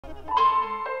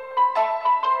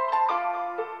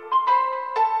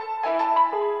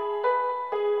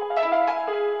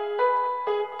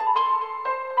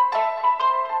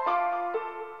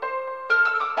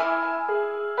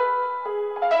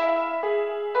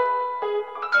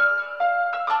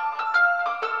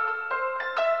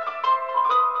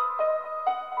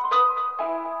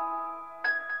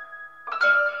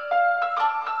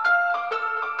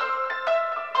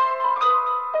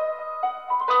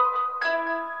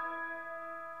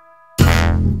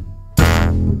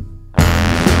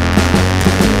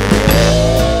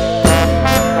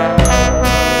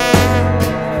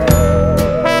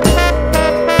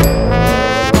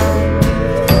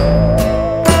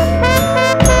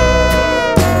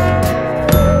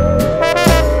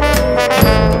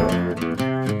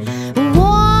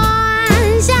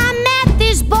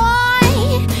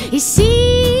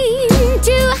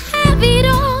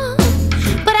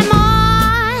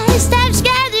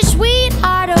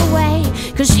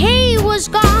'cause he was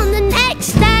gone the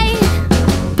next day.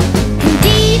 And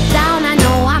deep down I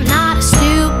know I'm not a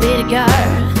stupid girl,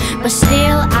 but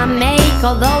still I make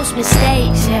all those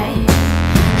mistakes,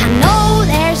 yeah. I know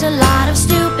there's a lot of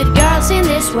stupid girls in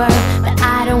this world, but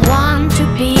I don't want to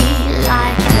be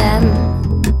like them.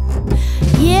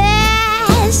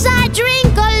 Yes, I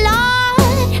drink a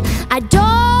lot, I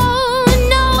don't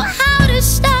know how to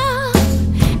stop,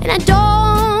 and I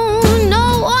don't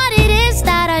know what it is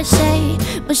that I say,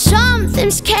 but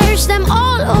something's